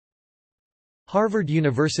Harvard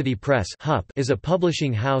University Press is a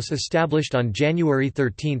publishing house established on January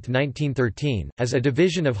 13, 1913, as a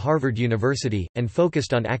division of Harvard University, and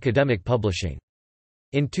focused on academic publishing.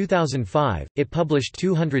 In 2005, it published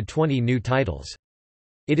 220 new titles.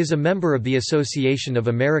 It is a member of the Association of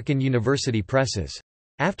American University Presses.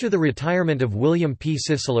 After the retirement of William P.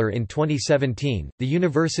 Sisler in 2017, the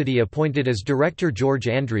university appointed as director George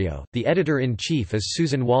Andrio. The editor-in-chief is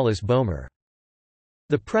Susan Wallace Boehmer.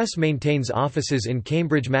 The press maintains offices in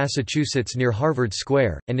Cambridge, Massachusetts near Harvard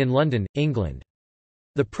Square, and in London, England.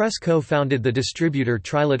 The press co-founded the distributor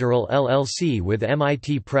Triliteral LLC with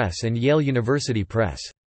MIT Press and Yale University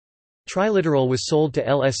Press. Triliteral was sold to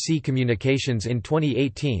LSC Communications in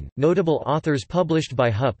 2018. Notable authors published by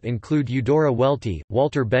HUP include Eudora Welty,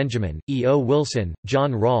 Walter Benjamin, E. O. Wilson,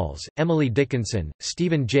 John Rawls, Emily Dickinson,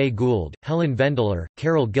 Stephen Jay Gould, Helen Vendler,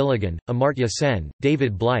 Carol Gilligan, Amartya Sen,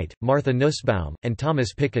 David Blight, Martha Nussbaum, and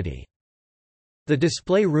Thomas Piketty. The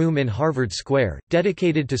display room in Harvard Square,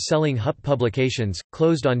 dedicated to selling HUP publications,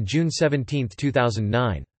 closed on June 17,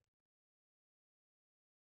 2009.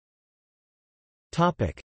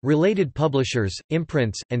 Related publishers,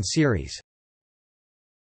 imprints, and series.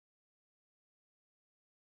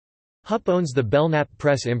 HUP owns the Belknap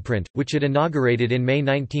Press imprint, which it inaugurated in May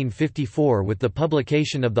 1954 with the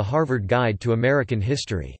publication of the Harvard Guide to American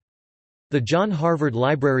History. The John Harvard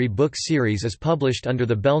Library book series is published under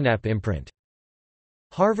the Belknap imprint.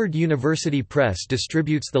 Harvard University Press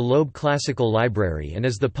distributes the Loeb Classical Library and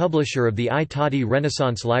is the publisher of the I. Toddy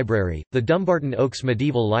Renaissance Library, the Dumbarton Oaks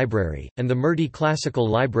Medieval Library, and the Murty Classical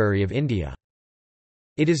Library of India.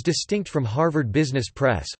 It is distinct from Harvard Business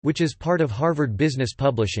Press, which is part of Harvard Business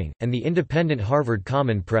Publishing, and the independent Harvard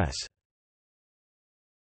Common Press.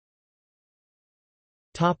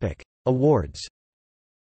 Awards.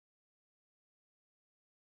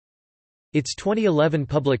 Its 2011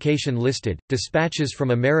 publication listed, Dispatches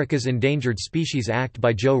from America's Endangered Species Act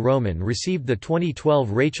by Joe Roman received the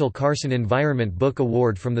 2012 Rachel Carson Environment Book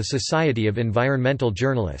Award from the Society of Environmental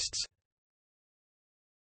Journalists.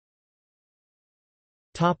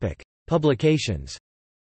 Publications.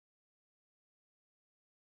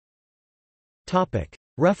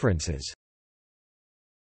 References.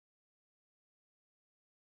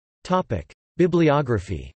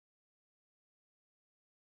 Bibliography.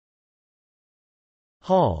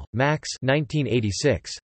 Hall, Max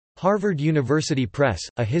 1986. Harvard University Press,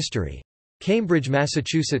 A History. Cambridge,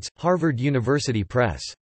 Massachusetts, Harvard University Press.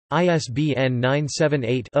 ISBN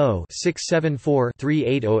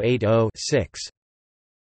 978-0-674-38080-6.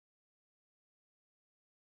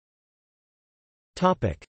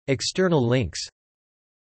 External links.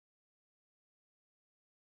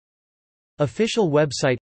 Official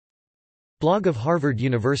website. Blog of Harvard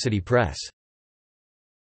University Press.